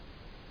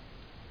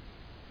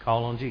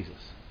 Call on Jesus.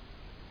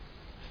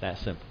 It's that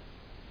simple.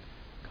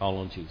 Call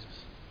on Jesus.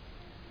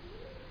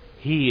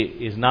 He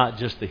is not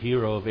just the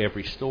hero of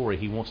every story.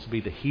 He wants to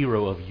be the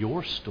hero of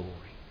your story.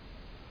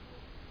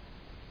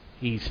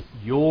 He's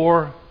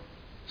your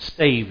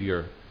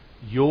Savior,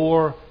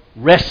 your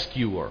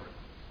rescuer.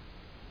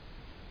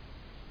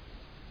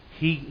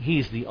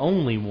 He's the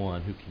only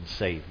one who can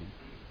save you,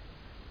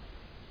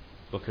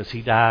 because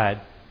He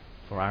died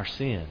for our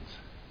sins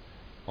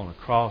on a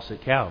cross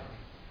at Calvary.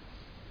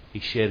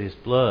 He shed His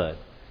blood,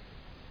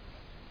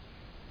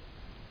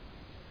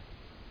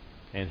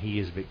 and He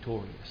is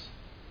victorious.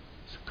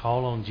 So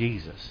call on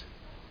Jesus.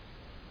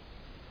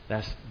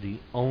 That's the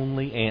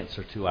only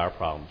answer to our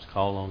problems.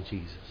 Call on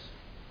Jesus.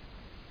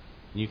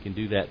 You can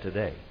do that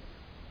today.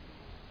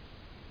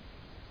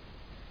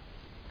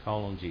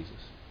 Call on Jesus.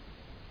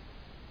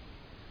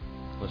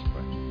 Let's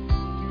pray.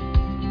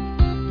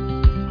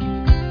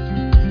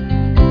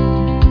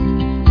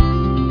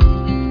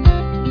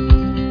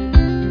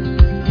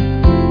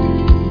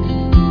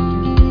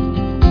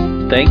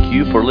 Thank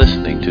you for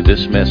listening to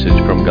this message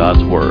from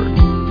God's Word.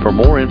 For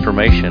more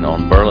information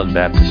on Berlin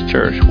Baptist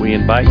Church, we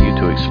invite you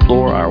to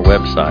explore our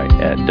website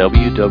at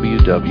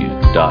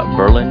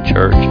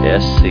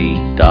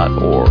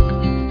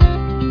www.berlinchurchsc.org.